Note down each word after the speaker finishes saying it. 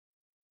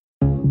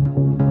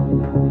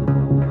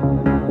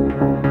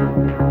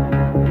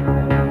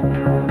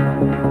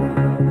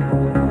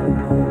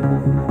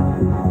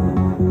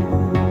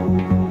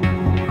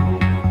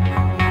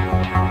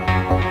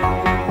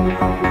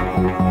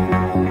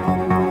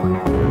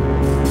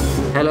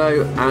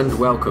Hello and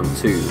welcome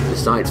to the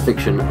Science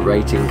Fiction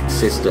Rating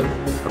System,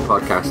 a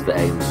podcast that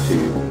aims to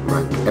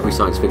rank every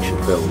science fiction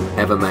film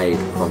ever made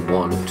from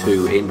 1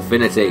 to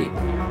infinity.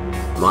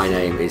 My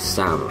name is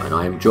Sam and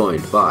I am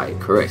joined by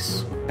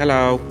Chris.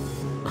 Hello.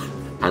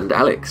 And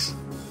Alex.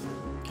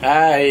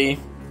 Hey.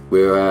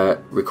 We're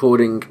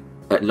recording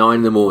at 9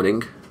 in the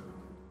morning.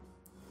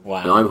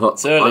 Wow. And I'm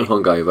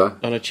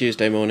hungover. On a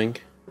Tuesday morning.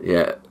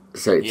 Yeah.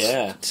 So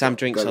it's Sam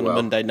drinks on a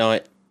Monday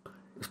night.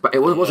 It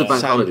was a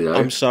bank holiday though.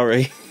 I'm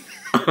sorry.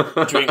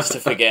 Drinks to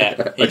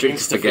forget. He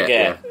drinks to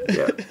forget.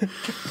 Yeah.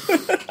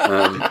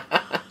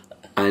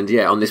 And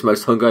on this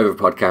most hungover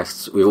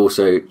podcasts, we've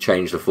also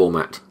changed the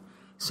format.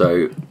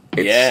 So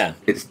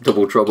it's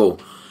double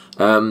trouble.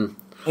 So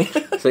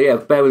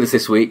bear with us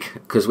this week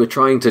because we're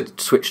trying to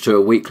switch to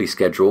a weekly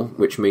schedule,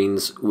 which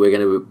means we're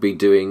going to be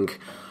doing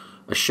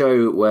a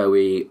show where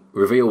we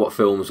reveal what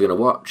films we're going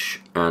to watch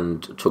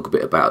and talk a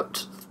bit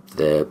about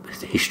the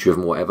history of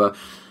them, whatever.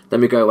 Then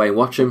we go away and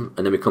watch them,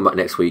 and then we come back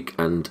next week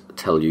and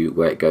tell you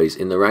where it goes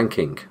in the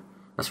ranking.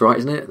 That's right,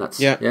 isn't it?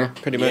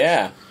 Pretty much.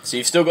 Yeah. So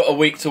you've still got a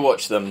week to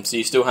watch them. So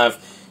you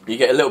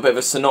get a little bit of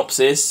a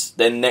synopsis.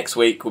 Then next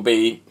week will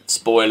be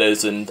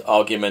spoilers and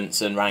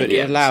arguments and rankings. But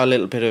you allow a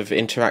little bit of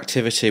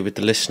interactivity with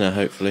the listener,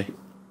 hopefully.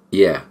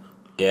 Yeah.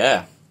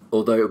 Yeah.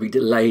 Although it'll be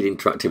delayed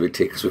interactivity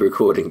because we're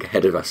recording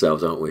ahead of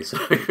ourselves, aren't we? So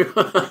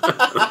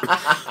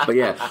but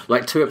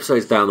like 2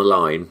 episodes down the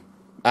line.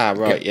 Ah,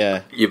 right,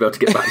 yeah. You'll be able to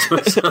get back to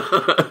us.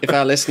 If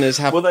our listeners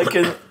have... Well, they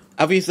can...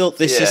 Have you thought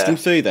this system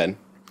through, then?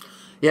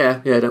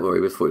 Yeah, don't worry,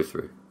 we've thought it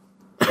through.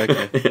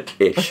 Okay.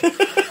 Ish.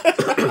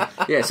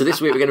 So this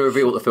week we're going to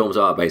reveal what the films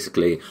are,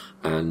 basically,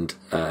 and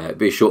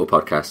be a shorter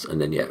podcast, and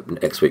then,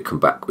 next week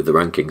come back with the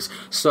rankings.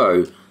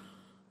 So,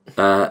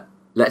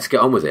 let's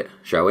get on with it,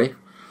 shall we?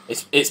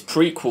 It's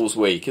prequels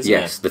week, isn't it?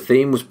 Yes, the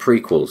theme was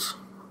prequels.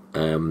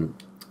 And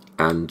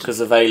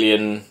because of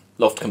Alien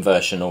Loft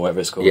Conversion, or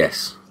whatever it's called.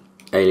 Yes.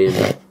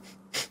 Alien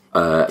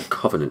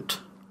Covenant.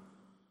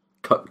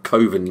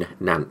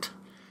 Covenant.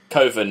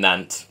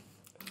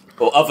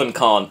 Or Oven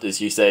Can't,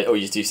 as you said, or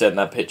you said in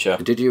that picture.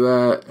 Did you,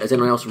 has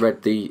anyone else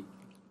read the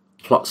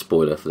plot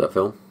spoiler for that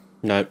film?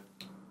 No.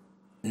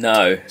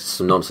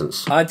 Some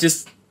nonsense. I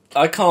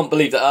can't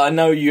believe that. I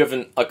know you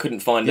haven't, I couldn't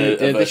find a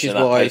version of that. This is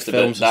why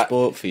films are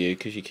sport for you,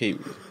 because you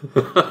keep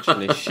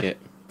watching this shit.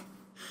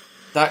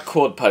 That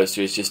quad poster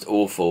is just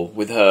awful,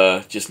 with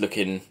her just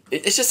looking...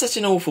 It's just such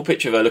an awful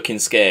picture of her looking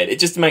scared. It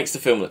just makes the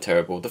film look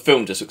terrible. The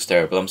film just looks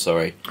terrible, I'm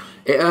sorry.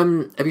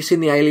 Have you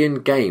seen the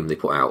Alien game they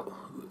put out?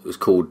 It was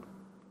called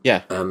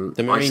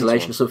the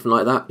Isolation or something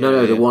like that.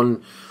 No, the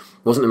one...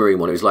 wasn't the Marine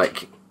one. It was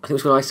like... I think it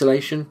was called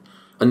Isolation.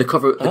 And the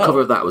cover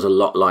of that was a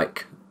lot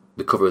like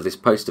the cover of this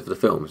poster for the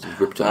film. It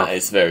ripped it off. That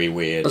is very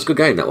weird. That's a good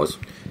game, that was.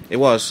 It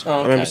was. Oh, okay.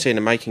 I remember seeing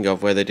a making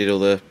of where they did all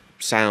the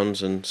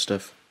sounds and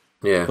stuff.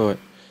 Yeah. For it.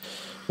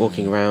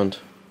 Walking around.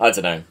 I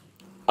don't know.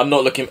 I'm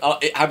not looking...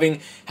 having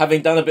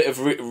done a bit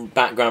of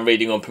background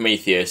reading on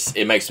Prometheus,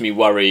 it makes me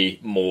worry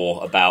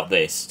more about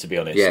this, to be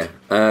honest. Yeah.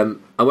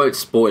 I won't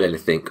spoil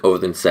anything other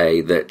than say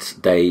that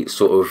they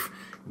sort of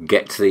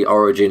get to the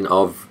origin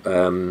of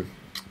the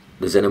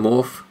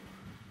xenomorph.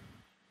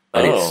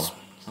 And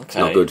it's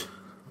not good.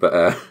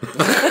 But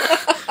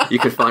you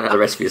can find out the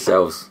rest for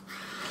yourselves.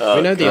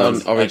 We know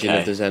the origin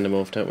of the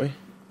xenomorph, don't we?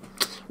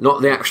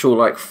 Not the actual,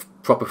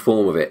 proper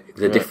form of it.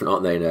 They're different,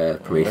 aren't they, in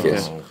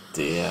Prometheus? Oh,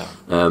 dear.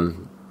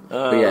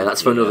 But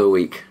that's for another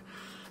week.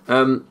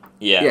 So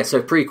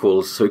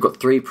prequels. So we've got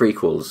 3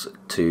 prequels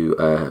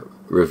to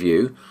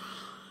review.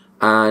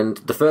 And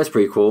the first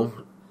prequel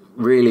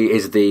really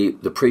is the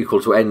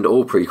prequel to end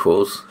all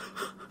prequels.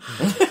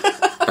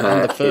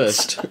 And the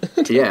first.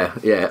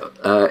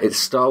 It's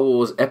Star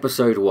Wars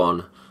Episode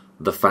 1,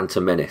 The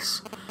Phantom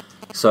Menace.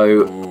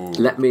 So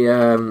let me...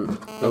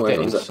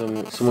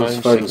 someone's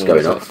phone's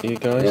going off. You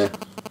guys? Yeah.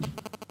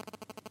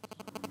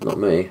 Not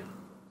me.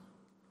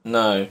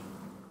 No.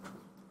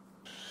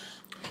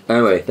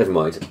 Anyway, never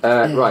mind.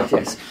 Right,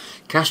 yes.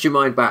 Cast your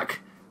mind back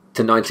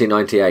to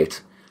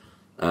 1998.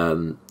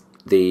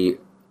 The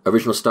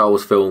original Star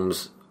Wars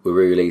films were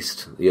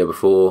released the year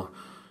before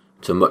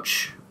to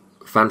much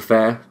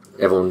fanfare.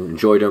 Everyone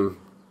enjoyed them.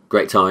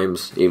 Great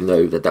times, even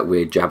though they had that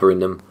weird jabber in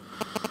them.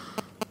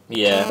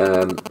 Yeah.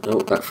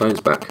 That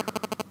phone's back.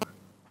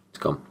 It's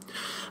gone.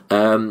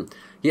 And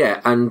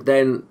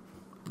then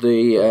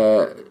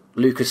the...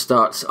 Lucas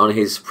starts on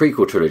his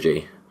prequel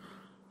trilogy,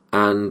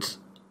 and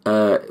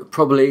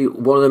probably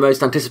one of the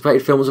most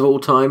anticipated films of all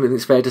time, I think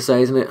it's fair to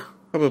say, isn't it?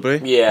 Probably.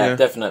 Yeah.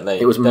 Definitely.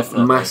 It was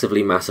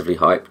massively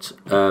hyped.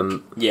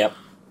 Yep.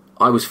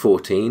 I was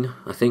 14,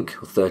 I think,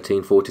 or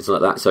 13, 14,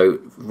 something like that, so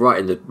right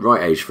in the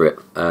right age for it.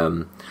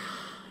 And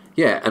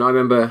I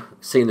remember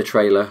seeing the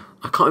trailer.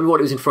 I can't remember what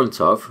it was in front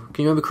of.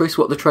 Can you remember, Chris,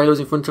 what the trailer was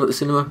in front of at the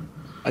cinema?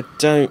 I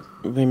don't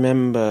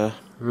remember.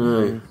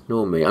 No,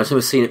 nor me. I just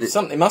never seen it.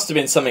 It must have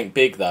been something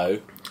big, though.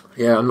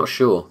 Yeah, I'm not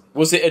sure.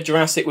 Was it a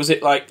Jurassic? Was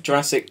it like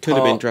Jurassic Could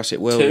have been Jurassic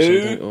World 2? or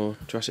something, or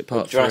Jurassic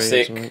Park 3 or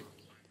something.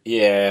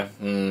 Yeah,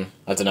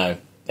 I don't know.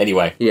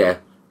 Anyway. Yeah.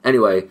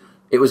 Anyway,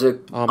 it was a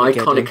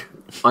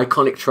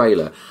iconic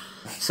trailer.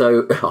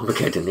 So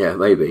Armageddon, yeah,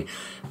 maybe.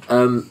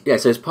 So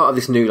as part of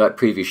this new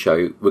preview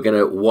show, we're going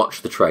to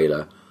watch the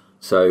trailer.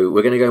 So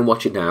we're going to go and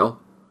watch it now,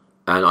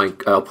 and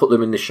I'll put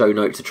them in the show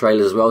notes, the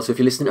trailers as well. So if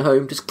you're listening at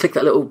home, just click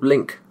that little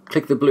link,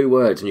 click the blue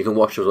words, and you can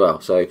watch as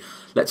well. So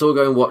let's all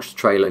go and watch the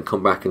trailer and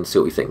come back and see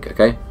what we think.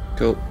 Okay?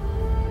 Cool.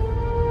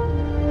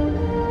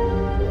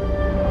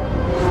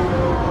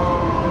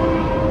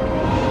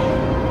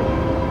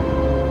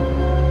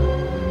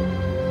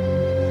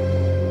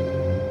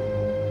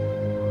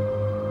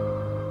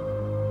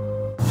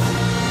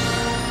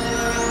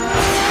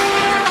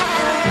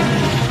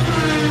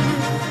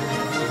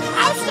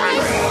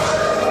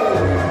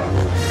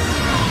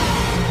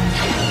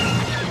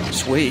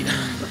 Sweet.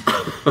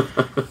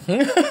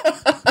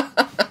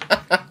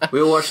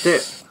 We all watched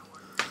it?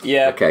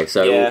 Yeah. Okay,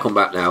 so we'll come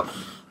back now.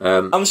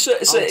 I'm sure.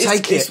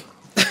 Take it.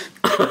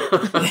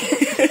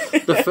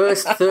 The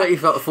first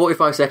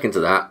 45 seconds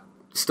of that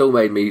still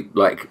made me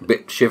a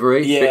bit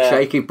shivery, bit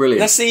shaky. Brilliant.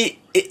 Now see,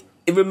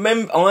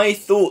 remember, I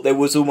thought there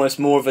was almost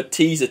more of a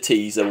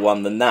teaser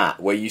one than that,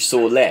 where you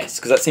saw less,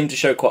 because that seemed to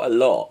show quite a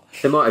lot.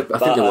 There might have, I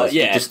think there was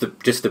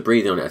just the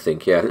breathing on it. I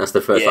think I think that's the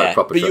first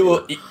proper.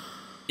 But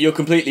you're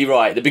completely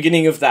right. The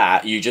beginning of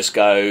that, you just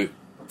go,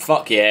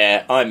 fuck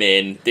yeah, I'm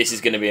in, this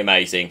is going to be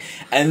amazing.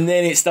 And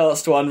then it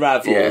starts to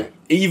unravel. Yeah.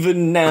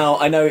 Even now,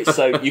 I know it's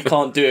so you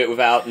can't do it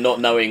without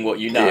not knowing what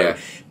you know. Yeah.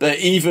 But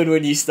even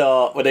when you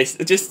start,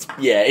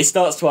 it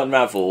starts to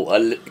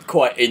unravel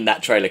quite in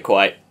that trailer,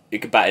 quite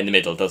about in the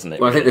middle, doesn't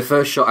it? Well, I think the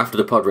first shot after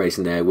the pod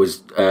racing there was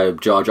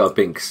Jar Jar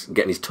Binks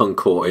getting his tongue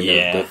caught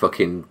in the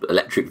fucking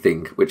electric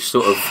thing, which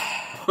sort of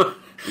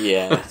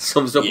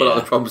sums up a lot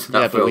of the problems in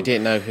that film. But we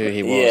didn't know who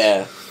he was.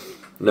 Yeah.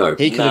 No.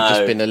 He could have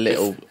just been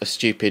a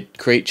stupid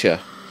creature.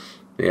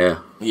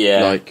 Yeah.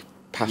 Yeah.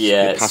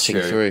 Passing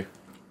through.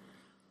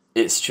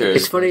 It's true.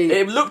 It's funny.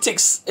 It looked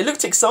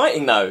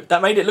exciting though.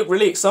 That made it look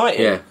really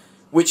exciting. Yeah.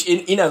 Which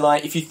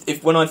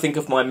if when I think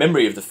of my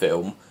memory of the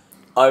film,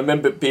 I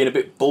remember it being a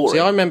bit boring. See,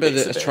 I remember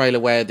a trailer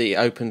where it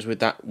opens with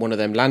that one of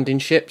them landing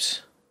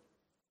ships.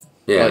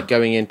 Yeah.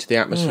 Going into the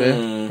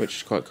atmosphere, which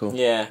is quite cool.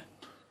 Yeah.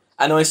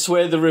 And I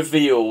swear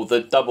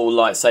the double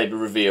lightsaber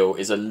reveal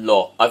is a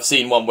lot. I've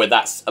seen one where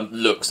that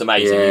looks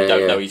amazing. You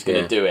don't know he's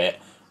going to do it.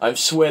 I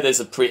swear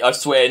there's I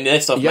swear in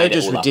this I've made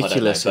it all up. Yoda's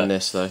ridiculous in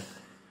this though.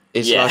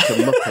 He's like a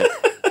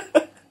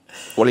Muppet.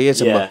 Well, he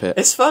is a Muppet.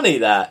 It's funny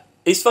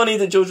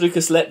that George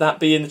Lucas let that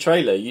be in the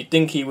trailer. You'd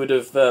think he would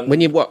have...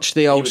 when you watch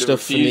the old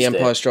stuff from The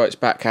Empire Strikes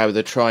Back, how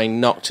they're trying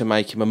not to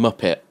make him a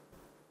Muppet.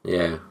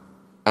 Yeah.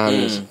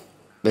 And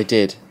they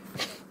did.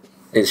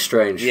 It's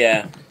strange.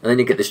 Yeah. And then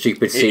you get the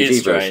stupid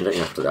CG version, don't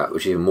you, after that,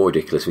 which is even more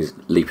ridiculous when he's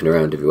leaping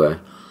around everywhere.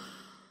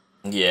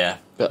 Yeah.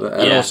 But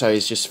also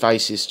his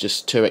face is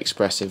just too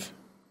expressive.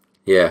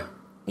 Yeah.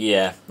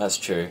 Yeah, that's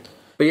true.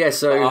 But yeah,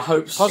 so...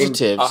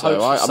 Positives,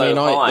 there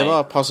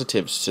are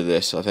positives to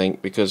this, I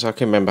think, because I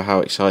can remember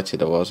how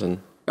excited I was.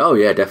 Oh,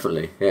 yeah,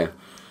 definitely, yeah.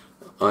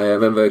 I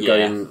remember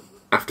going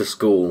after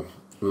school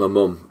with my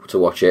mum to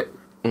watch it,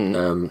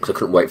 because I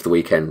couldn't wait for the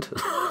weekend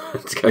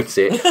to go and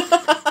see it.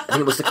 I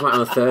think it must have come out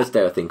on a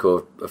Thursday, or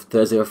a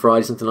Thursday or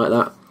Friday, something like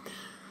that.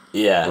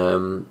 Yeah.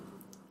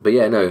 But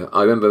yeah, no,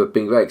 I remember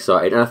being very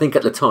excited, and I think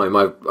at the time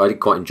I did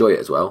quite enjoy it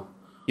as well.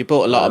 You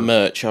bought a lot of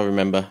merch, I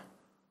remember.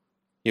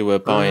 You were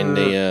buying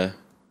the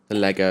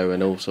Lego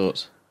and all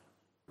sorts.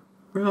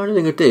 No, I don't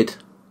think I did.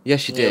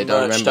 Yes, you did.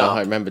 I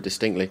remember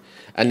distinctly.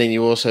 And then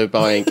you were also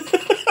buying.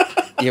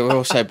 You were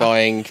also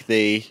buying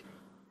the.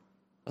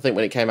 I think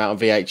when it came out on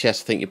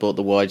VHS, I think you bought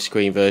the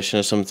widescreen version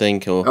or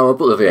something. Or I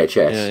bought the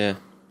VHS.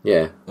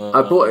 Yeah.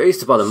 I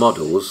used to buy the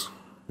models.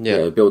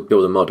 Yeah, build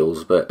the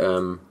models, but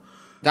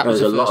that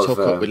was the first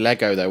hookup with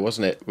Lego, though,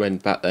 wasn't it? When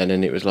back then,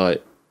 and it was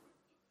like.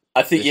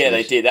 I think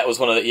they did. That was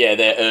one of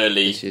their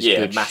early,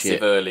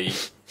 massive early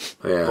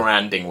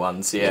branding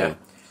ones. Yeah.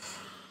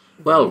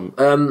 Well,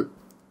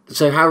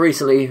 so how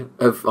recently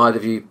have either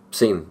of you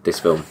seen this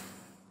film?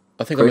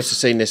 I think Chris? I must have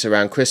seen this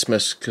around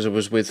Christmas because I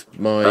was with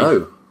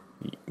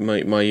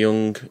my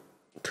young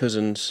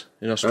cousins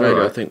in Australia.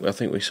 Right. I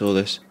think we saw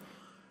this.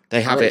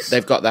 They have it.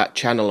 They've got that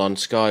channel on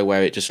Sky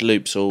where it just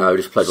loops all. Oh,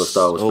 just plays all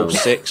Star Wars films.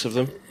 6 of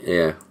them.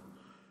 Yeah.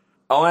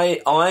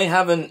 I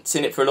haven't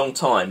seen it for a long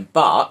time,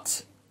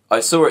 but I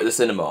saw it at the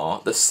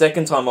cinema. The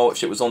second time I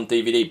watched it was on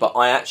DVD, but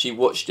I actually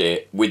watched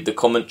it with the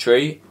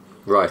commentary.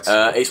 Right.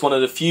 It's one of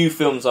the few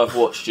films I've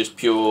watched just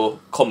pure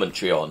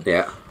commentary on.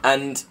 Yeah.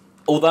 And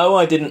although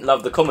I didn't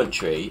love the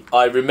commentary,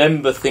 I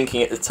remember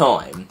thinking at the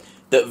time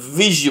that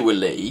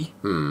visually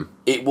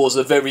it was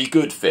a very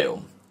good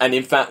film. And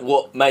in fact,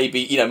 what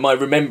maybe, my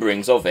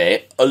rememberings of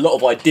it, a lot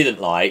of what I didn't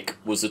like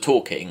was the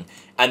talking.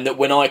 And that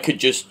when I could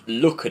just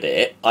look at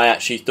it, I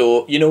actually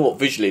thought, you know what,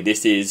 visually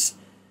this is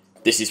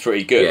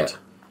pretty good. Yeah.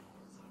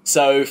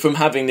 So from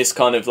having this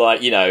kind of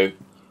like you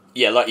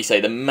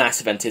say, the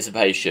massive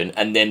anticipation,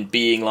 and then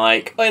being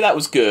like, oh, that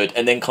was good,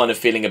 and then kind of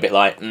feeling a bit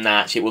like,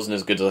 nah, actually it wasn't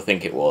as good as I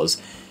think it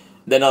was.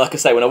 Then, like I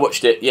say, when I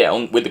watched it,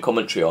 with the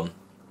commentary on,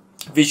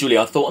 visually,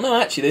 I thought, no,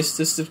 actually,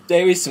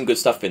 there is some good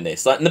stuff in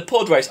this. Like, and the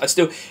pod race,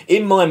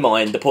 in my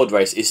mind, the pod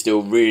race is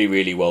still really,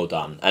 really well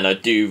done. And I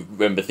do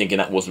remember thinking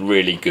that was a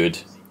really good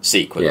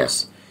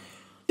sequence. Yeah.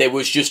 There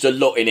was just a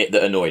lot in it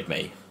that annoyed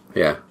me.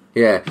 Yeah.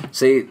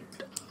 See,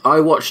 I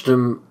watched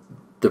the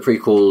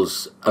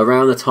prequels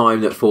around the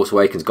time that Force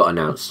Awakens got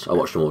announced. I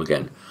watched them all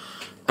again.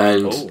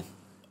 And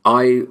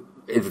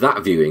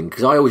that viewing,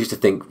 because I always used to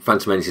think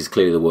Phantom Menace is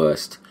clearly the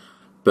worst,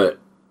 but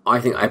I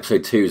think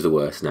Episode 2 is the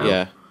worst now.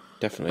 Yeah,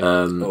 definitely.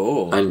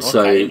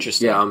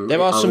 Interesting. Yeah,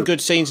 there are some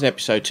good scenes in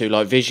Episode 2,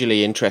 like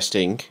visually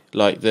interesting,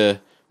 like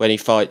when he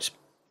fights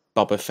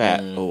Boba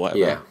Fett or whatever.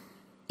 Yeah.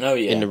 Oh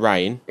yeah. In the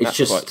rain.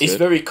 It's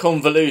very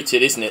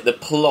convoluted, isn't it? The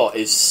plot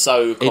is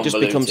so convoluted. It just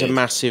becomes a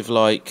massive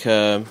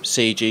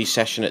CG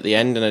session at the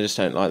end, and I just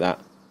don't like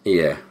that.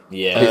 Yeah.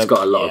 It's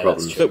got a lot of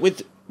problems. But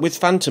with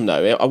Phantom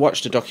though, I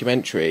watched a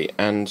documentary,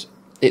 and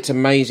it's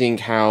amazing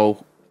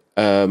how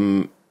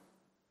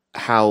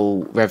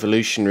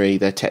revolutionary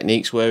their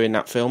techniques were in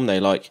that film.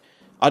 I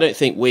don't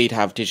think we'd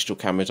have digital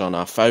cameras on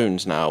our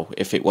phones now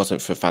if it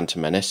wasn't for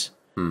Phantom Menace.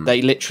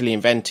 They literally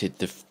invented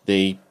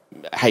the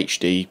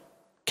HD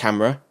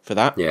camera for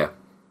that. Yeah.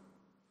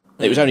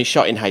 It was only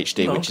shot in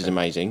HD, which is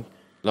amazing.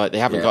 Like, they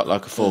haven't got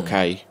like a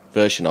 4K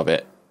version of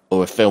it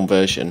or a film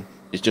version.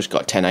 It's just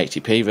got a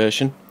 1080p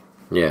version.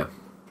 Yeah.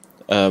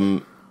 I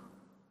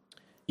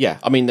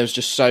mean, there's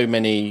just so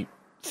many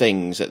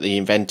things that they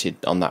invented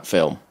on that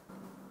film.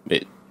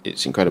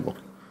 It's incredible.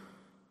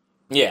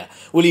 Yeah.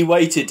 Well, he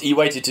waited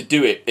to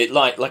do it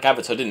like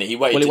Avatar, didn't he? He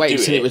waited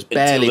until it was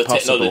barely until the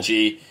possible.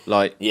 Technology.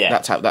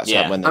 That's how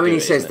when they I mean, do he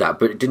it, says that,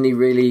 but didn't he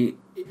really?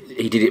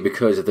 He did it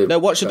because of the. No,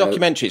 watch the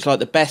documentary. It's like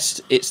the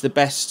best. It's the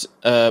best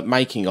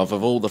making of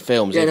all the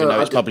films, even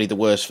though it's probably the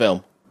worst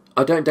film.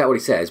 I don't doubt what he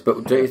says,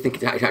 but don't you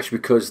think it's actually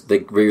because they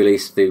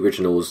re-released the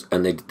originals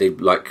and they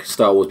like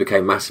Star Wars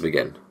became massive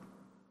again?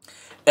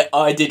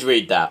 I did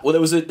read that. Well,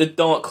 there was the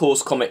Dark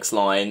Horse Comics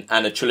line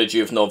and a trilogy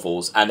of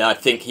novels, and I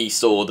think he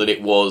saw that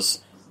it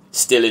was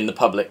still in the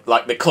public,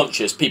 like the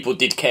conscious people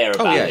did care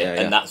about it,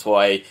 and that's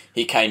why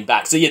he came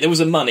back. So there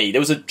was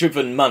a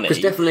driven money.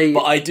 Definitely,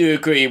 but I do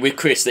agree with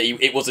Chris that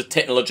it was a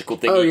technological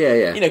thing.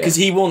 Because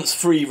he wants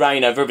free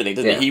reign over everything,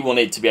 doesn't he? He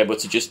wanted to be able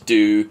to just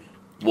do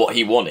what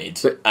he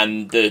wanted,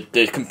 and the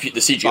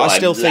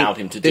CGI allowed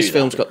him to do that. This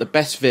film's got the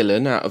best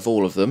villain out of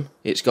all of them.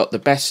 It's got the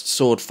best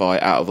sword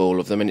fight out of all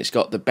of them, and it's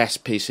got the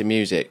best piece of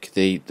music,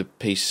 the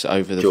piece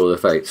over the Duel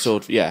of the Fates.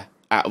 Sword,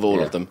 out of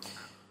all of them.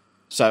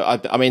 So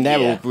I mean, they're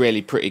all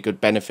really pretty good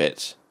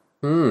benefits.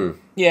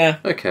 Yeah.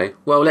 Okay.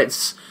 Well,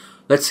 let's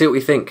see what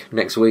we think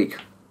next week.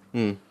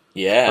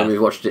 Yeah. When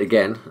we've watched it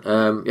again.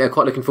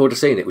 Quite looking forward to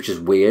seeing it, which is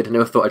weird. I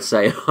never thought I'd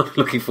say I'm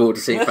looking forward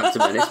to seeing Phantom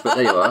Menace, but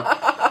there you are.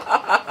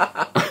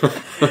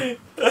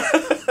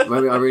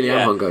 Maybe I really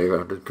am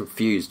hungover. I'm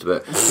confused,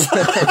 but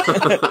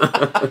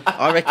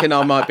I reckon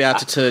I might be able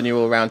to turn you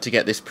all around to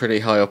get this pretty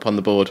high up on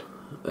the board.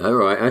 All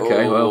right.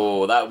 Okay.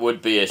 Oh, that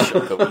would be a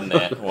shocker, wouldn't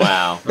it?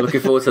 Wow. I'm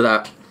looking forward to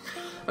that.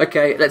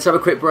 Okay, let's have a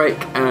quick break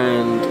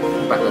and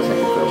back to the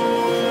second film.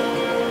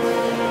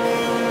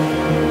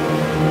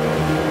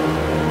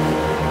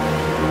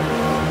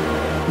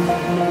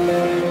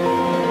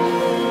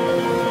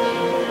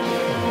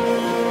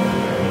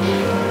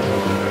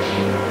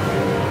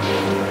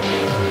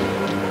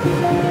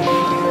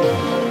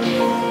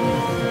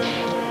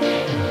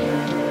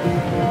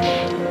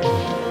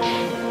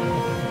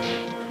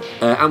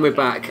 And we're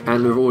back,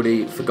 and we've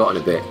already forgotten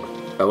a bit.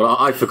 Well,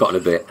 I've forgotten a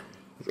bit.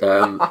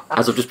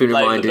 As I've just been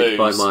reminded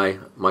by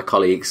my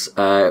colleagues,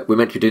 we're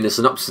meant to be doing a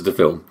synopsis of the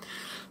film.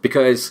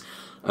 Because,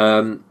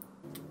 having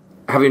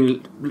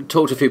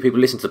talked to a few people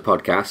listening to the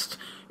podcast,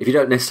 if you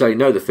don't necessarily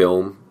know the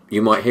film,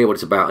 you might hear what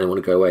it's about and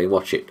want to go away and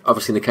watch it.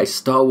 Obviously, in the case of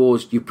Star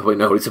Wars, you probably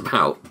know what it's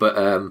about. But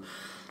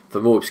for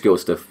more obscure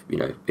stuff,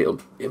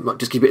 it might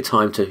just give you a bit of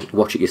time to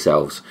watch it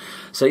yourselves.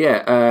 So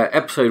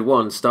Episode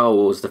 1, Star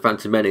Wars, The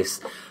Phantom Menace.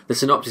 The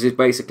synopsis is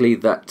basically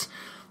that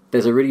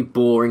there's a really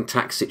boring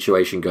tax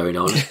situation going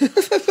on.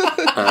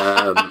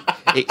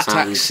 It's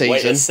tax season.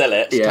 Way to sell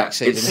it. It's tax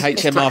season.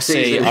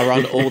 HMRC are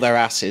on all their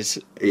asses.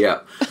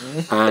 Yeah.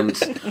 And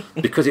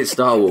because it's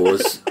Star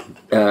Wars,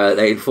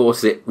 they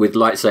enforce it with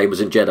lightsabers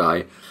and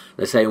Jedi.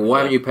 They're saying, why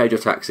haven't you paid your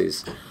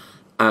taxes?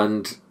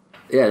 And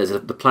there's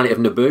the planet of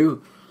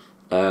Naboo.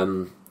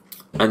 And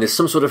there's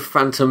some sort of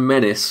Phantom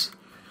Menace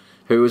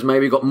who has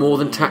maybe got more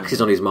than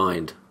taxes on his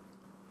mind.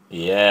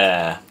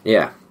 Yeah.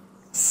 Yeah.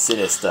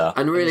 Sinister.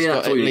 And really,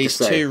 that's all you need to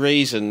say. At least 2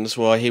 reasons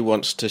why he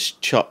wants to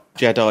chop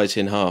Jedis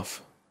in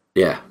half.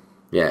 Yeah.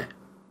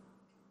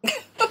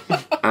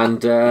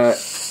 And,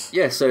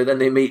 so then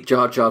they meet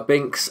Jar Jar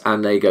Binks,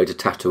 and they go to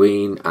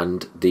Tatooine,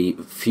 and the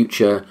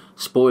future,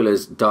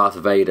 spoilers, Darth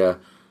Vader,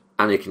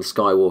 Anakin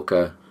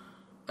Skywalker,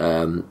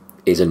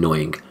 is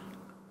annoying.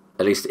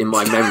 At least in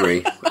my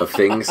memory of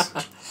things.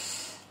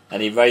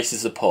 And he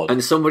races a pod.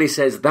 And somebody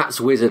says,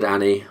 that's Wizard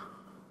Annie.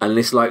 And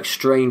this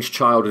strange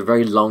child with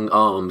very long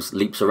arms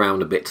leaps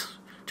around a bit.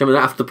 Do you remember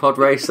that after the pod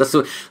race? That's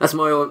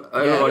my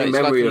only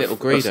memory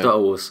of Star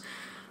Wars.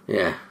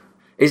 Yeah.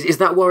 Is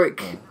that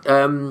Warwick?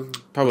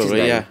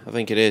 Probably, yeah. I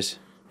think it is.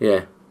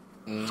 Yeah.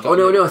 Oh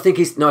no! I think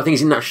he's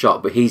in that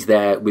shot, but he's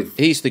there with.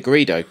 He's the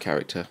Greedo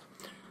character.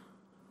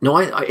 No,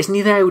 isn't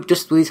he there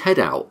just with his head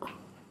out?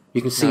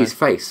 You can see his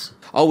face.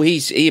 Oh,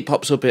 he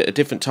pops up at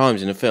different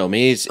times in the film.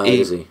 Does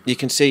he? You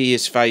can see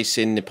his face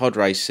in the pod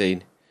race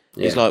scene.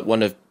 Yeah. He's like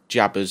one of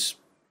Jabba's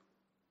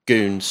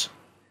goons.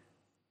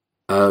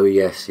 Oh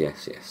yes.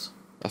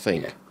 I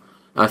think. Yeah.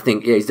 I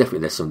think he's definitely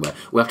there somewhere.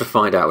 We'll have to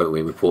find out when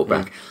we report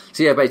back.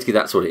 So yeah, basically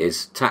that's what it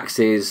is.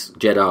 Taxis,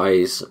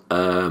 Jedis.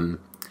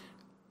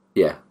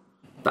 Yeah,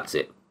 that's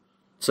it.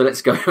 So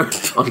let's go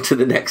on to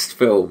the next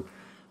film,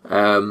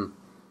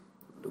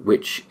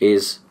 which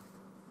is.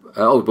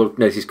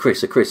 This is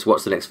Chris. So Chris,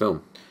 what's the next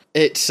film?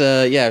 It's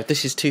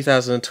this is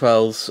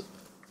 2012's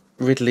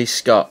Ridley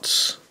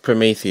Scott's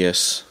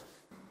Prometheus.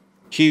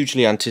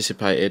 Hugely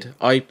anticipated.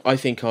 I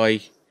think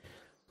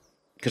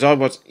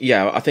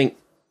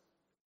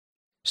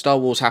Star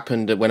Wars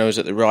happened when I was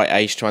at the right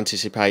age to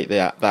anticipate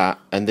that,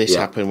 and this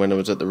happened when I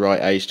was at the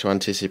right age to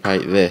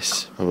anticipate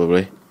this,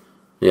 probably.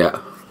 Yeah.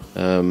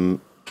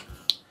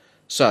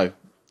 So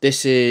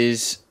this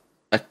is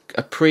a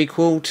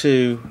prequel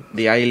to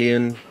the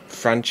Alien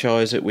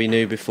franchise that we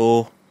knew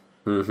before.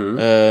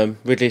 Mm-hmm.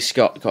 Ridley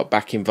Scott got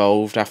back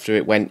involved after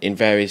it went in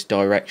various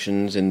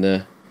directions in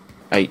the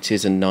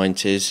 80s and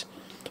 90s,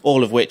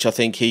 all of which I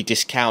think he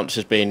discounts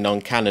as being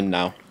non-canon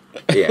now.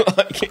 Yeah.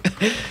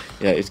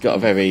 He's got a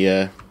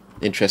very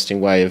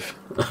interesting way of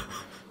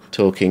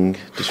talking,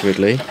 just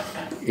Ridley.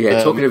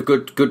 Yeah, talking of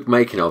good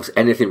making ofs,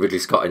 anything Ridley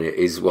Scott in it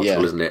is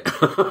watchable, isn't it?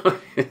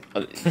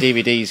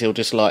 DVDs, he'll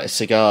just light a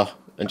cigar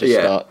and just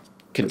start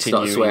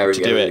continuing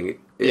to do it.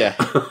 Yeah.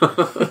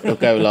 He'll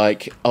go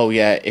like, oh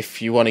yeah,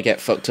 if you want to get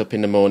fucked up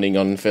in the morning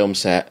on film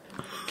set,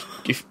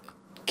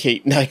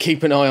 keep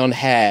an eye on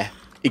hair.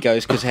 He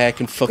goes, because hair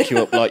can fuck you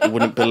up like you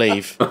wouldn't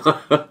believe.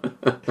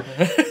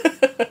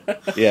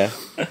 Yeah.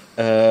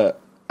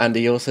 And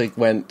he also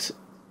went,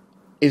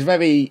 he's not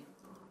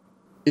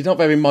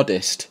very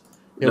modest.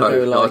 He'll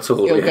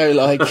go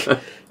like,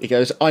 he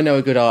goes, I know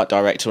a good art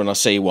director when I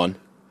see one.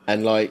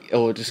 And like,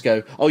 or just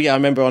go, oh yeah, I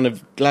remember on a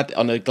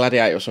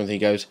Gladiator or something, he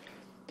goes,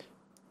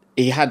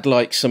 he had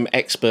like some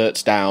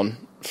experts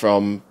down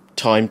from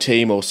Time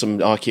Team or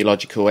some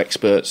archaeological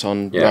experts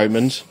on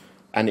Romans,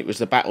 and it was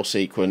the battle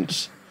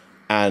sequence,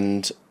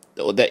 and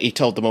that he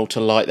told them all to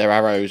light their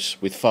arrows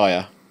with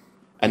fire,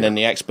 and then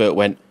the expert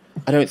went,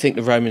 I don't think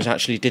the Romans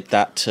actually did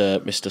that,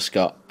 Mr.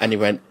 Scott, and he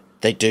went,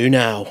 they do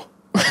now.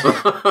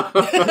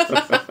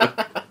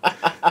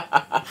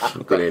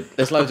 Brilliant.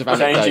 There's loads of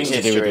anecdotes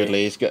to do with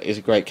Ridley. He's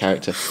a great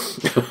character.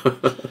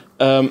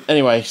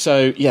 Anyway,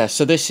 so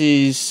this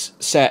is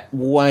set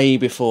way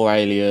before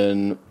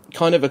Alien,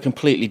 kind of a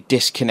completely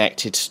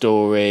disconnected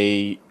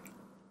story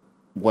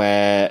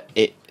where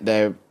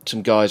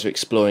some guys are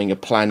exploring a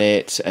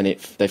planet, and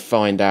they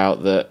find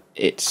out that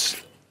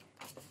it's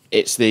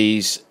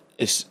this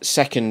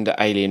second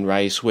alien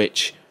race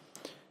which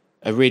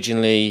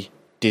originally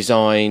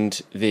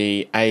designed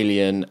the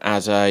alien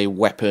as a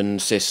weapon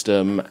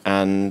system,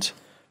 and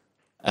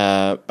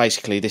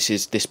basically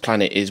this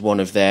planet is one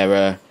of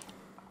their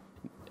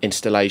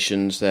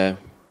installations there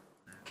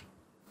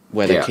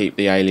where they keep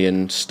the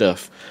alien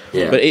stuff.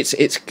 Yeah. But it's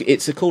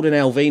called an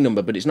LV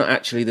number, but it's not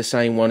actually the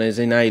same one as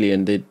in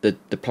Alien,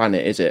 the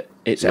planet, is it?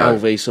 It's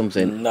LV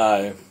something.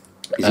 No.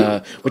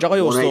 Which I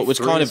always thought was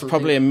kind of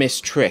probably a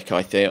missed trick,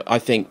 I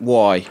think.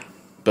 Why?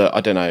 But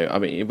I don't know. I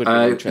mean, it would be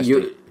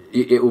interesting.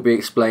 It will be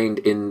explained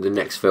in the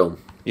next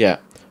film. Yeah.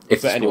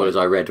 If the spoilers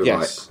I read were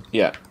right.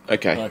 Yeah.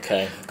 Okay.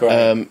 Okay.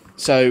 Great.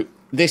 So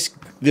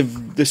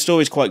the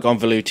story's quite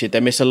convoluted. They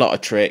miss a lot of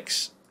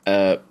tricks.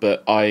 But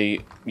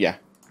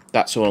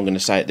that's all I'm going to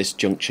say at this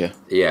juncture.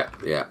 Yeah.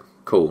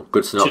 Cool.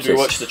 Good synopsis. Should we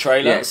watch the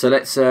trailer? Yeah. So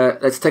let's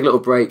take a little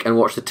break and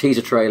watch the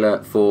teaser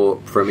trailer for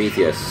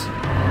Prometheus.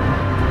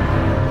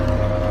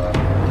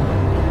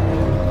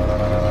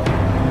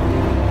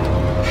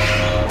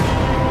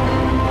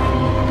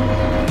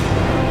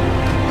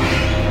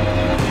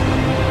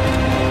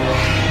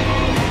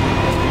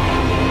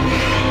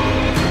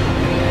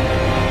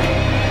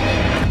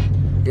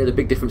 The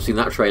big difference between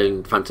that trailer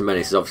and Phantom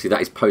Menace is obviously that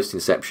is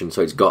post-Inception,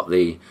 so it's got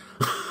the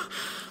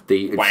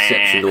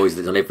Inception noise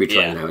that's on every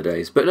trailer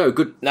nowadays. But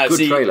good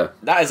trailer.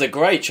 That is a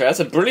great trailer. That's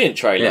a brilliant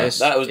trailer. Yes.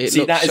 That is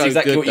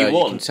exactly what you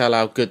want. You can tell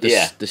how good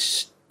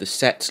the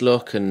sets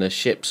look and the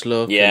ships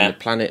look and the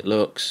planet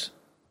looks.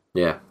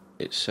 Yeah.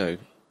 It's so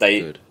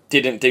they good.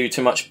 Didn't do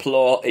too much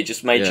plot. It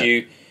just made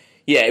you...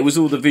 Yeah, it was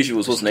all the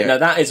visuals, wasn't it? No,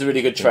 that is a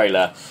really good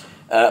trailer.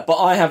 But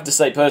I have to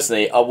say,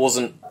 personally, I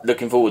wasn't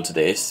looking forward to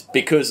this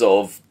because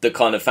of the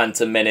kind of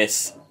Phantom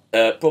Menace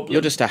problem.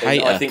 You're just a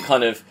hater. I think I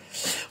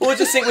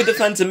just think with the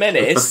Phantom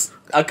Menace,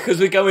 because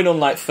we're going on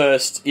like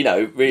first,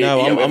 really...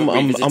 No,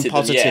 I'm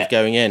positive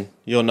going in.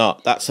 You're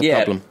not. That's a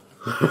problem.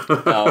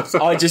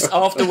 I just,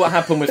 after what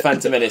happened with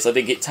Phantom Menace, I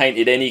think it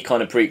tainted any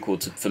kind of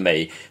prequel for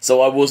me.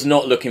 So I was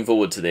not looking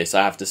forward to this,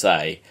 I have to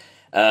say.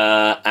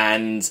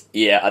 And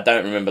yeah, I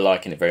don't remember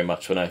liking it very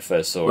much when I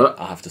first saw it,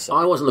 I have to say.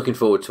 I wasn't looking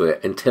forward to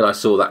it until I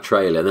saw that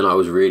trailer, and then I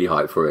was really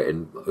hyped for it,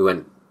 and we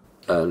went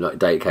like the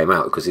day it came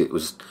out, because it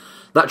was...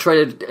 That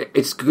trailer,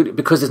 it's good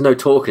because there's no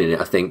talking in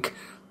it, I think.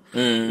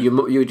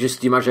 You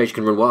just, the imagination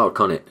can run wild,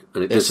 can't it?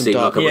 And it There's does seem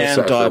like a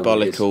some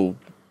diabolical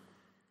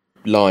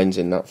lines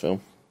in that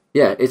film.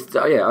 Yeah,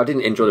 I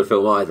didn't enjoy the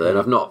film either, and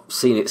I've not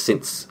seen it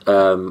since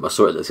I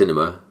saw it at the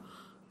cinema.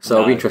 So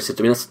I'll be interested.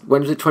 I mean,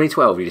 when was it?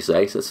 2012, did you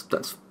say? So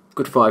that's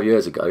good 5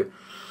 years ago.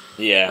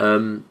 Yeah.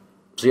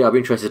 So yeah, I'll be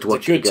interested to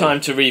watch it again. It's a good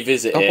time to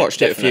revisit it. I've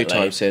watched it a few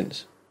times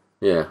since.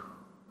 Yeah.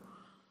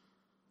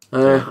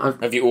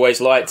 Have you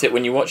always liked it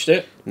when you watched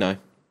it? No.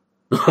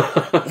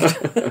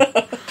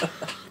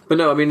 But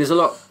no, I mean, there's a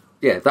lot...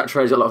 Yeah, that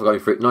trailer's got a lot going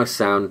for it. Nice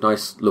sound,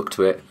 nice look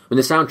to it. I mean,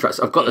 the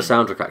soundtracks... I've got the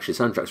soundtrack, actually.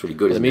 The soundtrack's really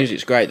good, The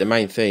music's great, the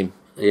main theme.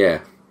 Yeah.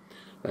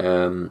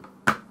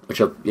 Which,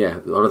 I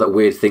love that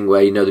weird thing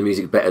where you know the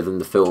music better than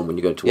the film when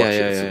you go to watch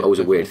it. It's always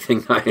a weird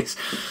thing, that is.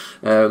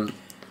 But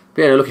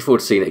yeah, no, looking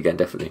forward to seeing it again,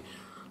 definitely.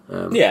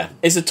 Yeah,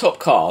 it's a top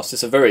cast.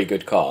 It's a very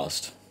good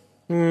cast.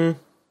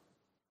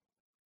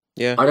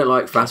 Yeah. I don't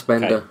like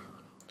Fassbender. Okay.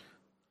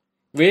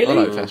 Really?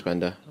 I like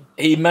Fassbender.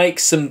 He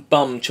makes some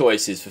bum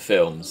choices for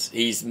films.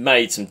 He's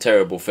made some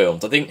terrible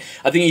films. I think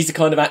he's the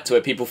kind of actor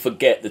where people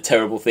forget the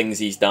terrible things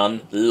he's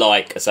done,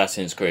 like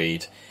Assassin's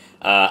Creed.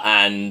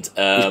 And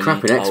he's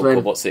crap in X-Men.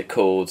 God, what's it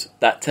called?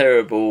 That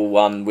terrible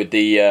one with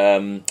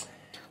the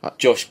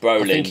Josh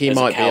Brolin. I think he as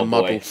might a be a cowboy.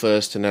 model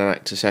first and an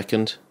actor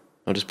second.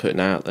 I'm just putting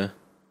that out there.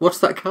 What's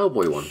that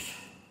cowboy one?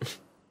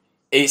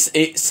 It's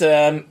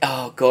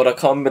oh god, I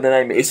can't remember the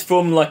name. It's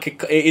from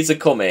it is a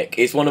comic.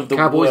 It's one of the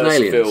Cowboys worst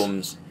and Aliens?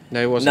 films. No,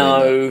 he wasn't.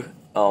 No.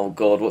 Oh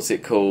god, what's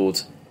it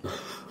called?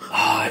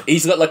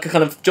 He's got like a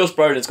kind of... Josh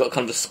Brolin's got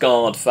kind of a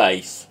scarred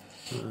face.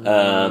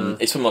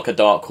 It's from like a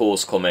Dark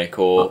Horse comic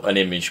or an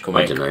Image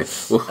comic. I don't know.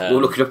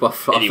 We'll look it up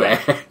off anyway.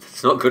 air.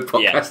 It's not good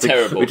podcasting. Yeah,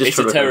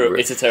 terrible.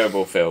 It's a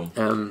terrible film.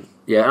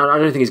 Yeah, I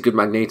don't think he's good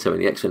Magneto in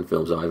the X-Men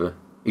films either.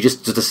 He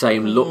just does the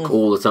same look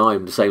all the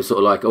time. The same sort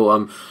of like,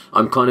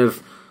 I'm kind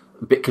of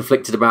a bit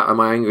conflicted about am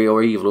I angry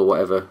or evil or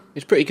whatever.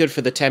 It's pretty good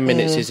for the 10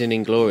 minutes he's in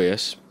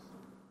Inglourious.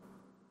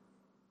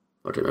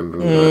 I don't remember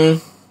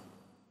that.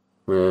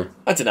 Yeah.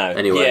 I don't know.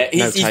 Anyway,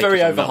 yeah, he's very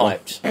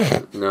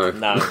overhyped. No,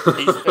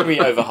 he's very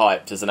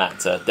overhyped as an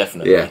actor,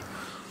 definitely. Yeah.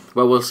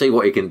 Well, we'll see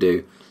what he can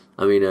do.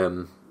 I mean,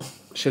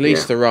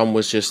 Charlize Theron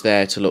was just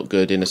there to look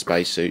good in a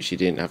spacesuit. She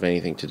didn't have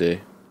anything to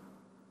do.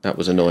 That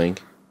was annoying.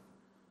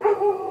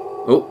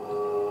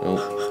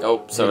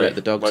 Oh, sorry. Let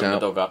the dogs out.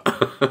 The dog up.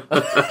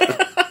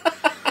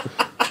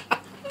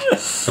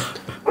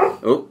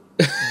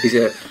 He's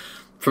a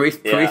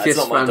Prometheus it's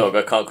not my fan. dog.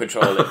 I can't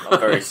control it. I'm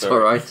very It's sorry. all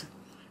right.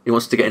 He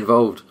wants to get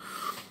involved.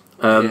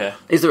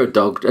 Is there a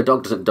dog? A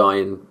dog doesn't die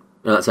in...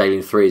 No, that's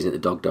Alien 3, isn't it? The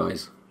dog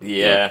dies.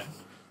 Yeah.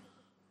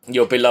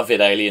 Your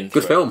beloved Alien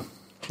 3. Good film.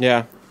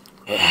 Yeah.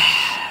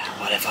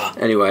 Whatever.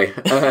 Anyway,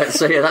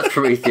 so yeah, that's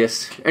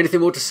Prometheus.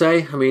 Anything more to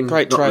say? I mean,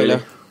 Great not trailer.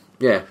 Really.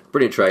 Yeah,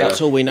 brilliant trailer.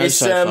 That's all we know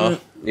so far.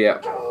 Yeah.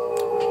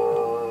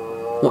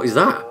 What is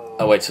that?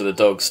 I'll wait till the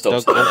dog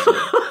stops.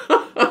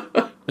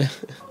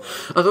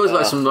 I thought it was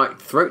like some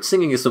throat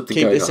singing or something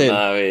Keep going this on. in.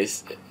 No,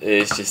 it's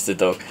just a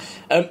dog.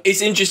 It's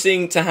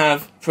interesting to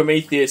have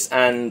Prometheus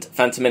and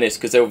Phantom Menace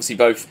because they're obviously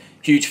both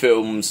huge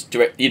films.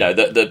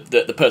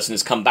 The person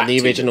has come back. The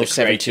to, original the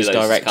creator 70s of those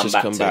has directors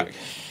come to. back.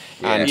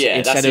 And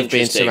instead of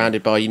being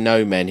surrounded by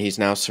no men, he's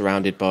now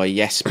surrounded by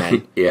yes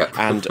men.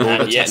 And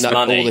all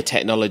the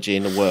technology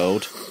in the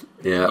world.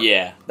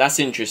 Yeah, that's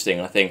interesting.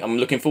 I think I'm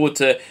looking forward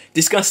to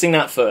discussing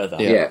that further.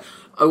 Yeah.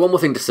 Oh, one more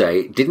thing to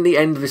say. Didn't the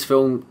end of this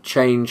film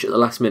change at the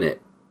last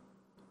minute?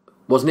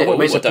 Wasn't it?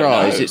 What a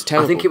surprise! It's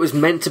terrible. I think it was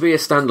meant to be a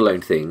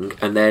standalone thing,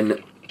 and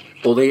then,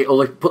 or they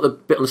put the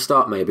bit on the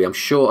start. Maybe I'm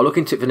sure. I'll look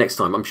into it for next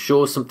time. I'm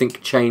sure something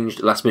changed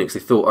at the last minute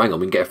because they thought, "Hang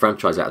on, we can get a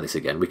franchise out of this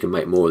again. We can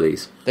make more of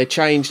these." They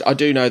changed. I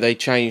do know they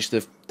changed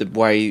the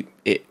way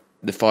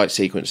the fight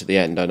sequence at the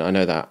end. I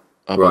know that.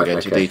 I won't go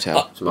into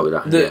detail. So might be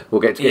that.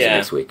 We'll get to it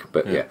next week.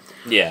 But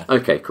yeah.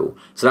 Okay, cool.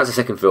 So that's the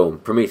second film,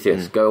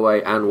 Prometheus. Go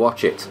away and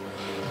watch it.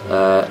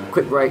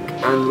 Quick break,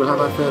 and we'll have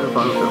our third and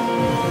final film.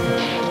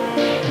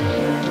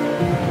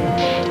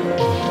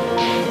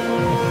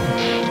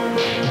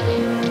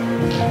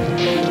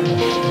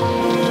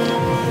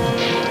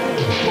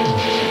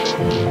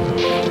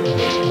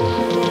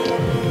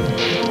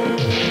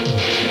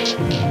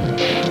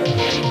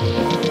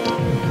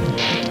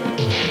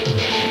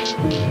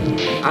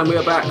 And we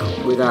are back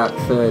with our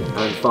third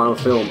and final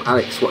film.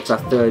 Alex, what's our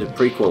third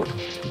prequel?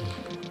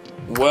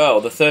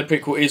 Well, the third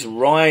prequel is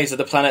Rise of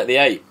the Planet of the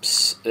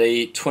Apes,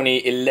 the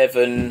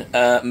 2011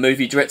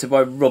 movie directed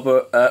by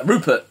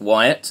Rupert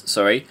Wyatt.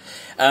 Sorry,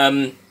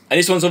 and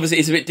this one's obviously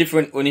it's a bit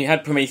different. When you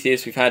had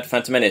Prometheus, we've had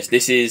Phantom Menace.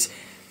 It is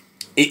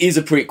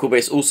a prequel, but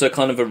it's also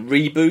kind of a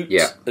reboot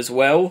as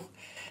well.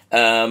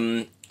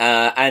 And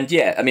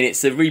I mean,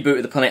 it's a reboot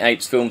of the Planet of the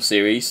Apes film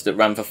series that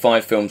ran for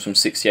 5 films from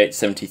 68 to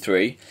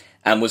 73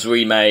 and was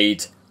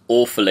remade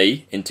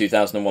awfully in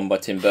 2001 by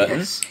Tim Burton.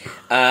 Yes.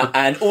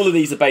 And all of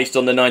these are based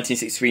on the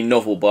 1963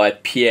 novel by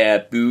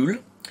Pierre Boulle.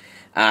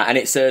 And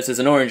it serves as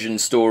an origin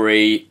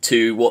story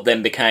to what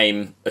then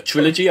became a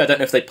trilogy. I don't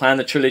know if they planned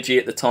a trilogy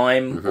at the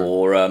time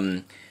or...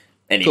 anyway.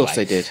 Of course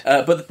they did.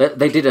 But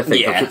they did, I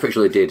think. I'm pretty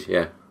sure they did,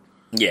 yeah.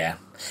 Yeah.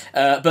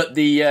 But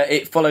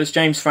it follows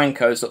James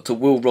Franco's Dr.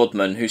 Will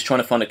Rodman, who's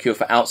trying to find a cure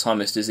for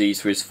Alzheimer's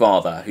disease for his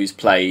father, who's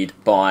played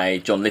by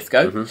John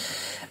Lithgow.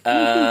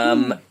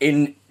 I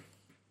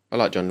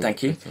like John.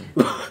 Thank you.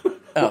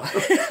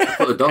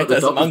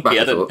 That's a monkey.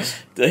 I don't know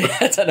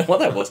what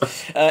that was.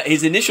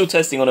 His initial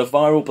testing on a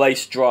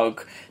viral-based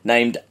drug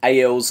named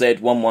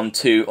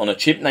ALZ-112 on a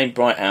chimp named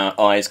Bright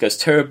Eyes goes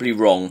terribly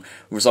wrong,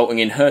 resulting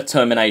in her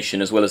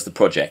termination as well as the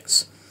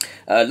project's.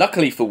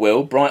 Luckily for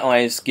Will, Bright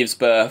Eyes gives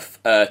birth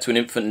to an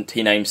infant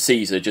he names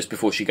Caesar just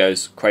before she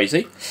goes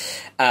crazy.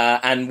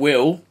 And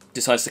Will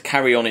decides to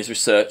carry on his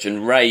research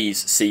and raise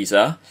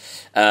Caesar,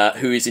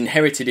 who has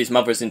inherited his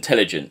mother's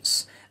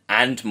intelligence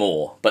and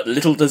more. But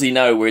little does he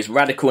know where his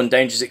radical and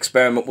dangerous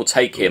experiment will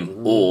take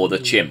him, or the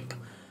chimp.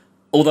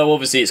 Although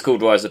obviously it's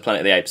called Rise of the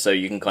Planet of the Apes, so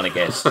you can kind of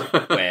guess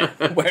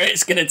where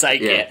it's going to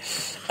take it.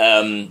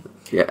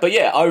 But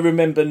yeah, I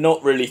remember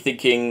not really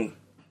thinking...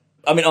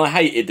 I mean, I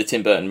hated the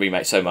Tim Burton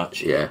remake so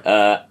much.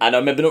 Yeah. And I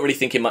remember not really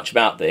thinking much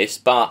about this,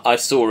 but I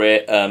saw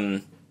it,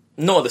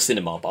 not at the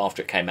cinema, but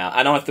after it came out,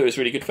 and I thought it was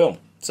a really good film.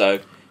 So,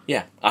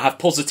 yeah, I have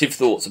positive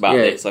thoughts about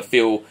this. I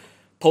feel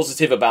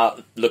positive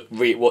about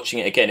watching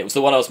it again. It was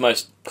the one I was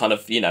most kind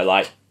of,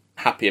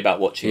 happy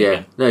about watching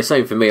again. No,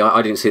 same for me.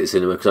 I didn't see it at the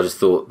cinema because I just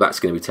thought that's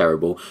going to be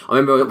terrible. I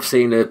remember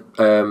seeing a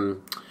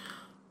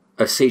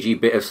CG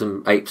bit of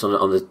some apes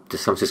on the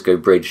San Francisco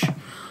bridge.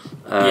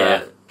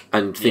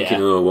 And thinking,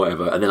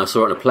 whatever. And then I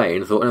saw it on a plane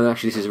and thought,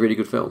 actually, this is a really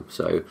good film.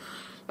 So,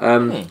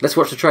 let's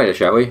watch the trailer,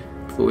 shall we?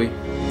 Before we...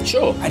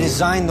 Sure. I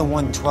designed the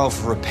 112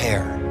 for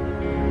repair.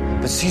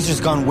 But Caesar's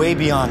gone way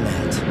beyond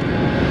that.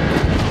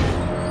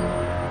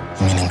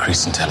 You mean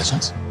increased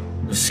intelligence?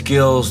 With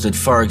skills that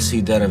far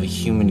exceed that of a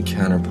human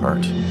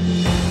counterpart.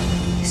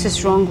 This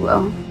is wrong,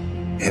 Will.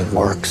 It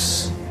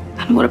works.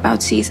 And what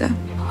about Caesar?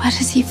 Where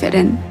does he fit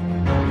in?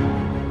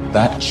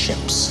 That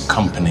chip's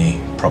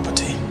company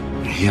property.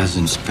 He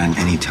hasn't spent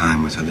any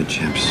time with other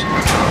chimps.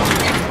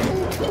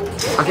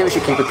 I think we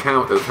should keep a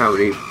count of how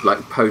many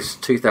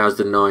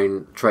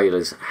post-2009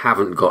 trailers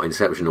haven't got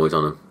Inception noise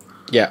on them.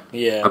 Yeah.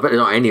 I bet there's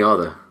not any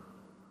other.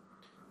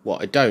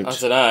 What, I don't? I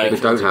don't know. They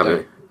don't have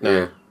it. No.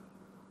 Yeah.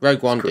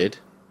 Rogue One did.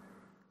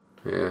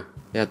 Yeah.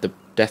 They had the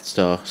Death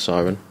Star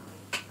siren.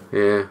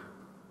 Yeah.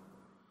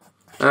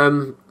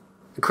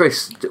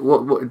 Chris,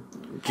 what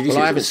did you see?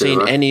 I haven't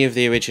seen any of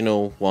the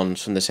original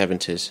ones from the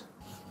 70s.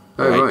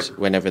 Right.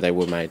 Whenever they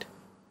were made.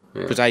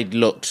 Because they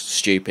looked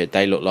stupid.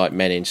 They looked like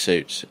men in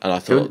suits. And I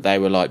thought they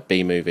were like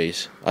B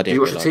movies. I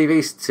didn't. Did you watch the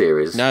TV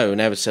series? No,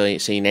 never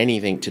seen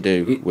anything to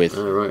do with...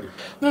 Oh, right.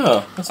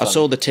 No, I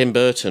saw the Tim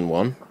Burton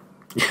one.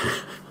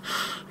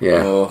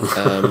 Yeah.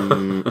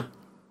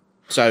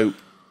 So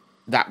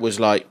that was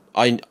like...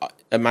 I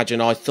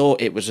thought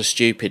it was a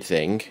stupid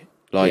thing,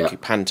 like a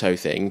panto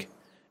thing.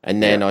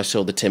 And then I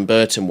saw the Tim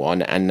Burton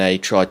one and they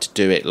tried to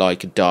do it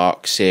like a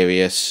dark,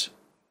 serious...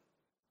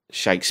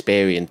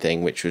 Shakespearean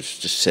thing, which was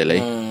just silly,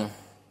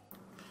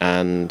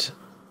 and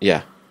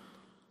I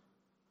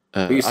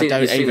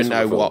don't even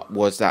know what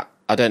was that.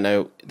 I don't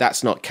know.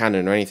 That's not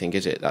canon or anything,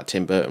 is it? That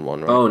Tim Burton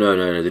one, right? Oh no,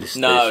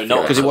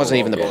 not because it wasn't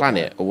even the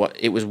planet or what.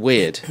 It was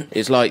weird.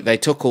 It's like they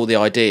took all the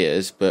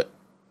ideas, but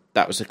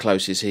that was the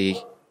closest he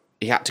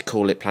had to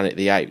call it Planet of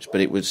the Apes,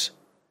 but it wasn't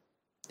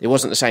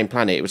the same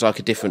planet. It was like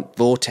a different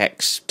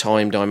vortex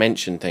time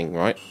dimension thing,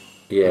 right?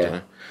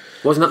 Yeah.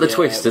 Wasn't that the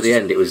twist at the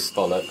end? It was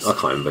bollocks. I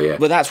can't remember. Yeah,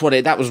 but that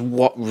was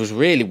what was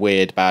really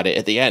weird about it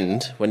at the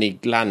end when he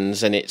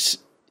lands and it's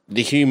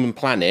the human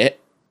planet.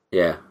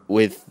 Yeah,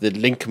 with the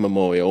Lincoln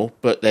Memorial,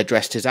 but they're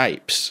dressed as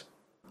apes.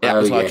 That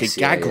was like a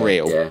gag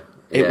reel. Yeah.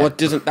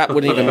 That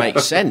wouldn't even make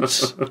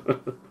sense.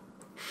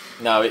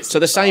 No, it's so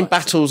the same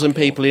battles and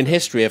people in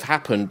history have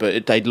happened,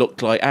 but they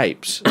looked like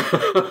apes.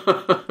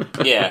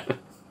 Yeah.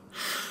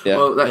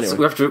 Well, anyway.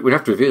 we'd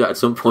have to review that at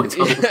some point.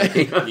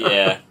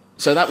 Yeah.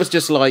 So that was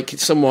just like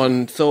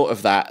someone thought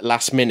of that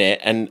last minute,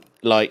 and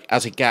like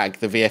as a gag,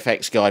 the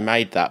VFX guy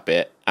made that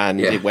bit, and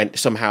it went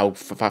somehow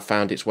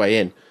found its way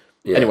in.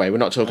 Yeah. Anyway, we're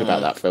not talking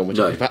about that film. We're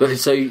talking about.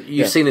 So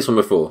you've seen this one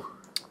before?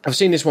 I've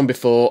seen this one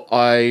before.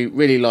 I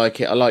really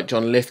like it. I like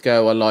John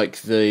Lithgow. I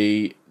like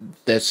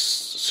there's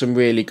some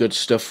really good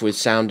stuff with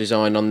sound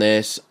design on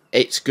this.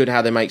 It's good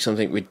how they make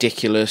something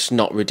ridiculous,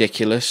 not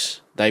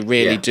ridiculous. They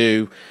really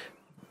do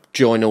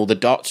join all the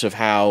dots of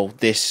how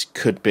this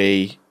could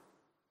be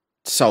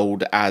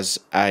sold as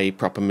a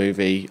proper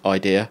movie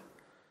idea.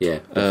 Yeah.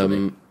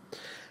 Definitely.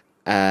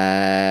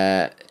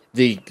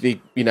 The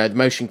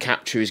motion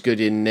capture is good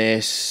in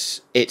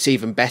this. It's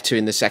even better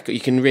in the second.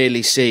 You can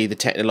really see the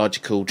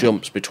technological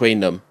jumps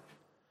between them.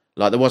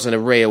 Like there wasn't a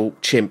real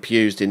chimp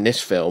used in this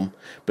film,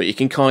 but you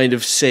can kind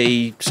of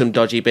see some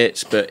dodgy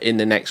bits. But in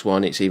the next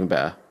one, it's even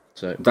better.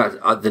 So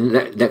that the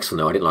next one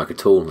though, I didn't like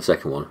at all. The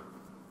second one.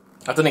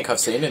 I don't think I've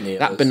seen any of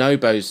that. those.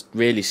 Bonobo's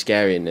really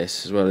scary in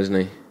this as well, isn't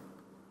he?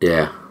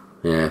 Yeah.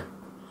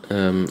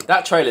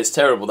 That trailer's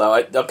terrible, though.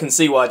 I can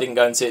see why I didn't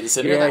go and see it at the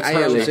cinema. Yeah, that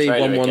ALZ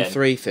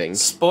 113 thing.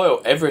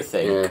 Spoil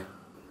everything. Yeah.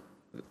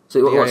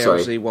 So, The sorry?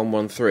 ALZ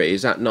 113,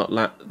 is that not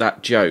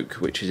that joke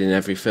which is in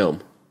every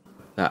film?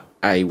 That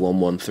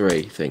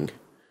A113 thing.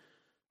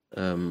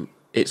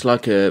 It's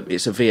like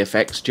it's a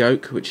VFX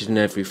joke which is in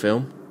every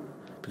film.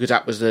 Because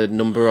that was the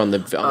number on the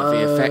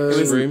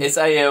VFX room. It's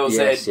ALZ.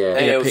 Yes, yeah.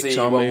 ALZ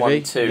Pixar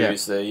 112 movie.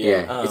 is the...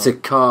 Yeah. It's a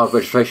car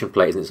registration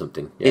plate, isn't it,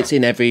 something? Yeah. It's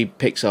in every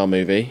Pixar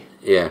movie.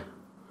 Yeah.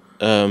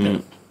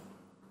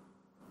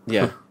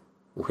 Yeah.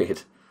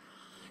 Weird.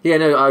 Yeah,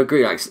 no, I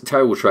agree. Like,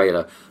 terrible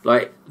trailer.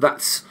 Like,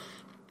 those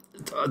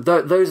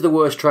are the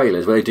worst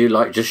trailers where they do,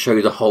 like, just show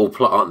you the whole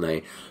plot, aren't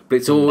they? But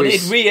it's always...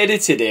 And it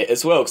re-edited it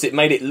as well, because it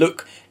made it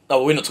look...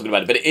 Oh, we're not talking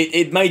about it, but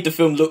it made the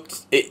film look...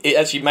 It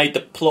actually made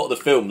the plot of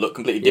the film look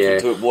completely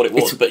different to what it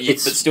was, but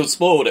still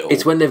spoiled it all.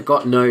 It's when they've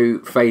got no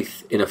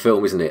faith in a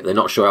film, isn't it? They're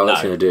not sure how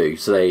that's going to do.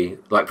 So they...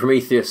 Like,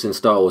 Prometheus and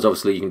Star Wars,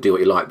 obviously you can do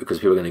what you like because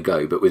people are going to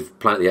go, but with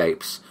Planet of the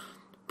Apes...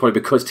 Probably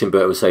because Tim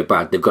Burton was so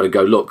bad, they've got to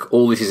go, look,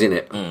 all this is in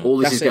it. All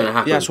this is going to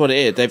happen. Yeah, that's what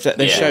it is.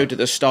 They've showed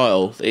the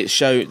style. They've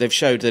showed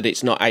that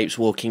it's not apes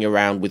walking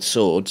around with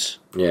swords.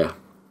 Yeah.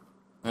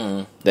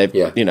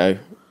 You know,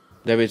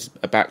 there is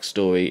a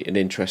backstory, an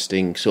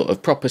interesting sort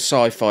of proper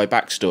sci-fi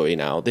backstory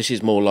now. This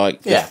is more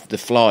like the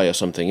Fly or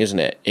something, isn't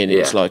it?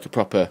 It's like a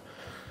proper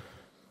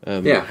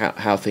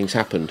how things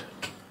happened.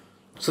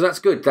 So that's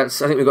good. I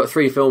think we've got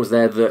 3 films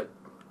there that...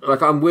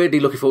 Like, I'm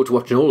weirdly looking forward to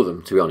watching all of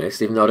them, to be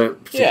honest, even though I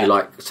don't particularly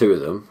like 2 of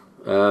them.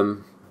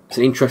 It's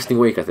an interesting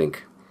week, I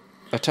think.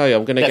 I tell you,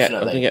 I'm going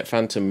to get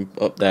Phantom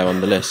up there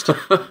on the list. I'm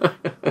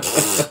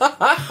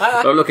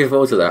looking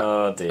forward to that.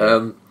 Oh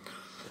dear.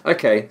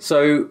 Okay,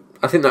 so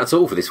I think that's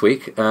all for this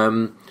week.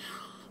 So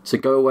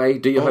go away,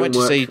 do your homework. I went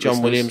to see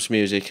John Williams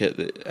music at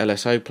the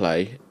LSO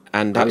play,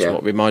 and that's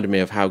what reminded me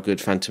of how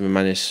good Phantom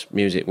Menace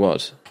music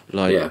was.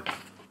 Like,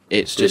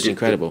 it's just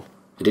incredible.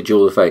 Did you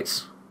all the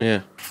fates?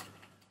 Yeah.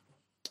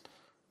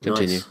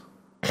 Continue.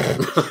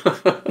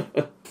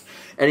 Nice.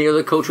 Any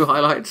other cultural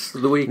highlights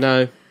of the week?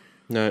 No.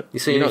 You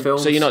see any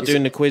films? So you're not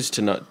doing the quiz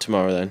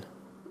tomorrow then?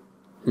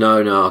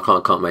 No, I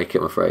can't make it,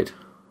 I'm afraid.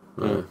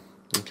 No.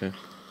 Okay.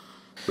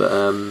 But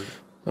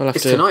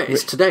it's tonight.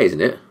 It's today,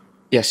 isn't it?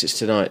 Yes, it's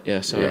tonight.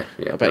 Yeah, sorry.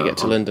 I better get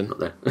to London. Not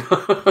there.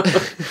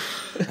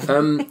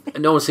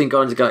 No one's seen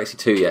Guardians of the Galaxy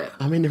 2 yet.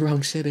 I'm in the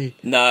wrong city.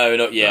 No,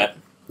 not yet.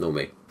 Nor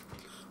me.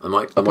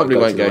 I probably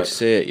won't go to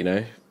see it, you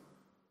know.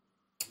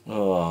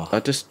 Oh,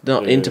 I'm just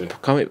not into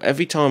comic.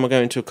 Every time I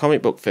go into a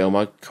comic book film,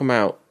 I come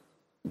out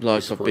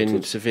like I've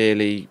been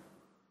severely,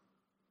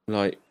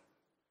 like,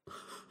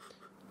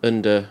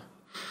 underwhelmed,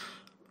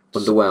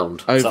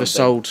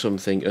 oversold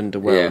something,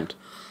 underwhelmed. Yeah.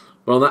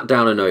 Well, on that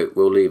downer note,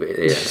 we'll leave it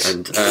here,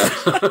 and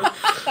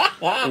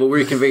we'll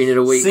reconvene in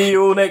a week. See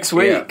you all next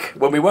week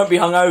when we won't be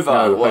hungover.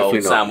 No, well,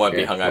 not. Sam won't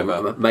be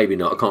hungover. Maybe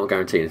not. I can't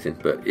guarantee anything,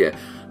 but yeah.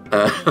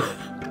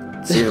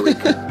 See you in a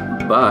week.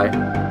 Bye.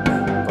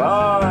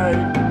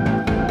 Bye.